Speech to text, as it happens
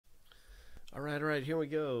All right, here we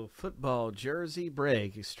go. Football jersey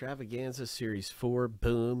break, Extravaganza Series 4,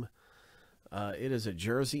 boom. It is a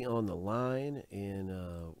jersey on the line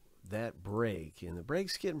in that break, and the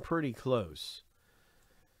break's getting pretty close.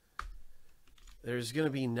 There's going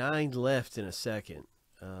to be 9 left in a second,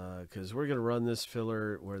 because we're going to run this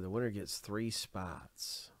filler where the winner gets 3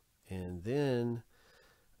 spots. And then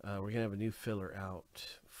we're going to have a new filler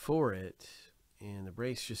out for it. And the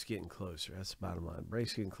break's just getting closer. That's the bottom line.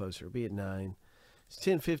 Break's getting closer. It'll be at 9. It's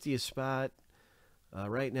 $10.50 a spot.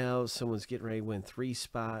 Right now, someone's getting ready to win 3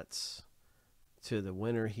 spots to the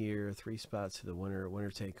winner here. 3 spots to the winner. Winner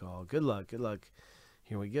take all. Good luck. Good luck.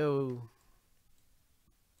 Here we go.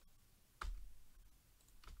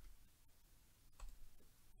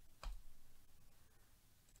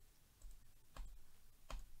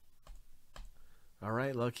 All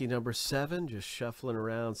right, lucky number 7, just shuffling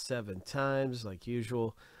around 7 times like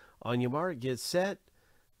usual. On your mark, get set,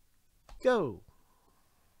 go.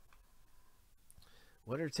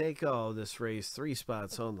 Winner take all this race, 3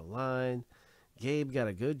 spots on the line. Gabe got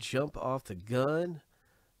a good jump off the gun.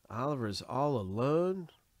 Oliver's all alone.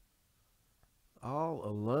 All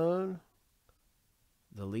alone.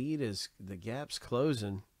 The lead is, the gap's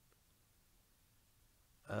closing.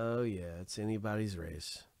 Oh yeah, it's anybody's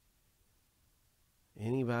race.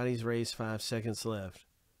 Anybody's race, 5 seconds left.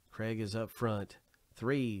 Craig is up front.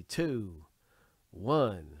 3, 2,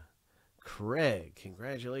 1. Craig,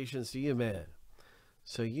 congratulations to you, man.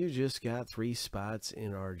 So you just got 3 spots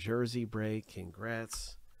in our jersey break.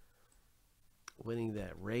 Congrats. Winning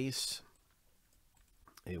that race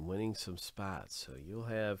and winning some spots. So you'll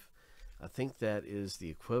have, I think that is the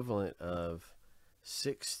equivalent of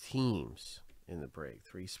 6 teams in the break.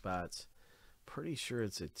 3 spots. Pretty sure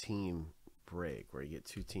it's a team break where you get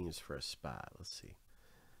 2 teams for a spot. Let's see.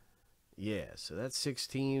 Yeah, so that's 6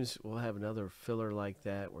 teams. We'll have another filler like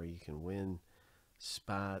that where you can win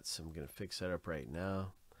spots. I'm going to fix that up right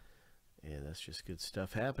now. And that's just good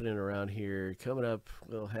stuff happening around here. Coming up,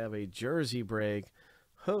 we'll have a jersey break.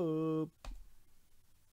 Hope.